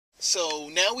So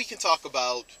now we can talk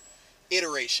about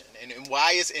iteration and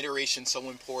why is iteration so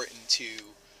important to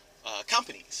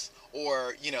companies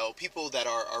or people that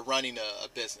are running a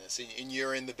business and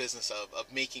you're in the business of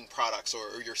making products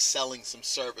or you're selling some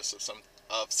service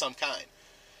of some kind.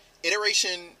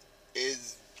 Iteration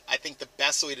is, I think, the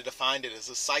best way to define it is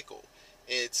a cycle.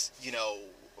 It's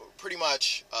pretty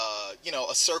much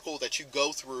a circle that you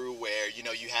go through where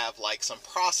you have like some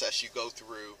process you go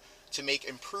through to make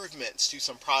improvements to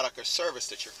some product or service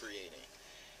that you're creating.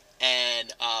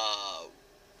 And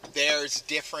there's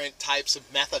different types of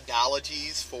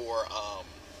methodologies for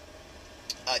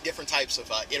different types of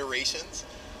iterations.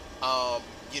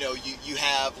 You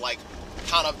have like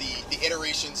kind of the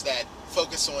iterations that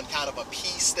focus on kind of a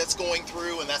piece that's going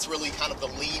through, and that's really kind of the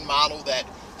lean model that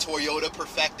Toyota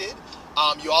perfected.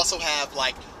 You also have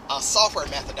like software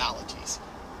methodologies,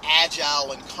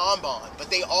 agile and kanban, but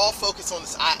they all focus on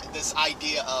this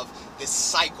idea of this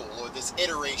cycle or this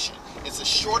iteration. It's a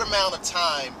short amount of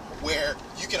time where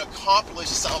you can accomplish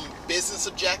some business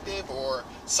objective or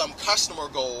some customer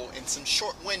goal in some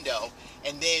short window,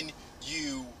 and then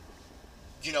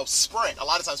sprint. A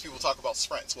lot of times people talk about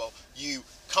sprints. Well, you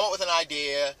come up with an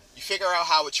idea, you figure out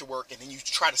how it should work, and then you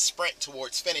try to sprint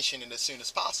towards finishing it as soon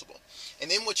as possible. And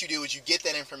then what you do is you get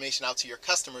that information out to your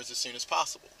customers as soon as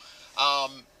possible.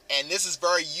 And this is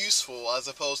very useful as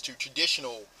opposed to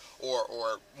traditional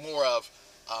or more of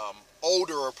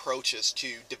older approaches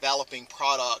to developing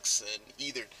products and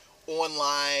either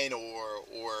online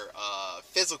or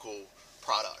physical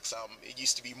products. It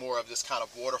used to be more of this kind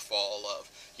of waterfall of,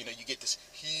 you get this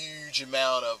huge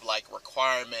amount of like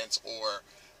requirements or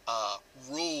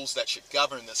rules that should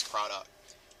govern this product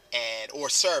and or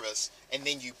service, and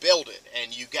then you build it,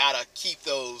 and you gotta keep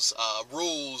those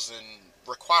rules and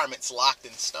requirements locked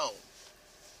in stone.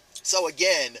 So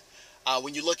again,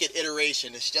 when you look at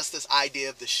iteration, it's just this idea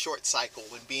of the short cycle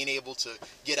and being able to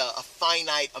get a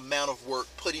finite amount of work,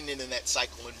 putting it in that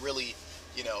cycle, and really,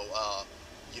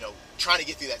 trying to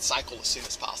get through that cycle as soon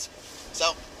as possible.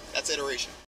 So that's iteration.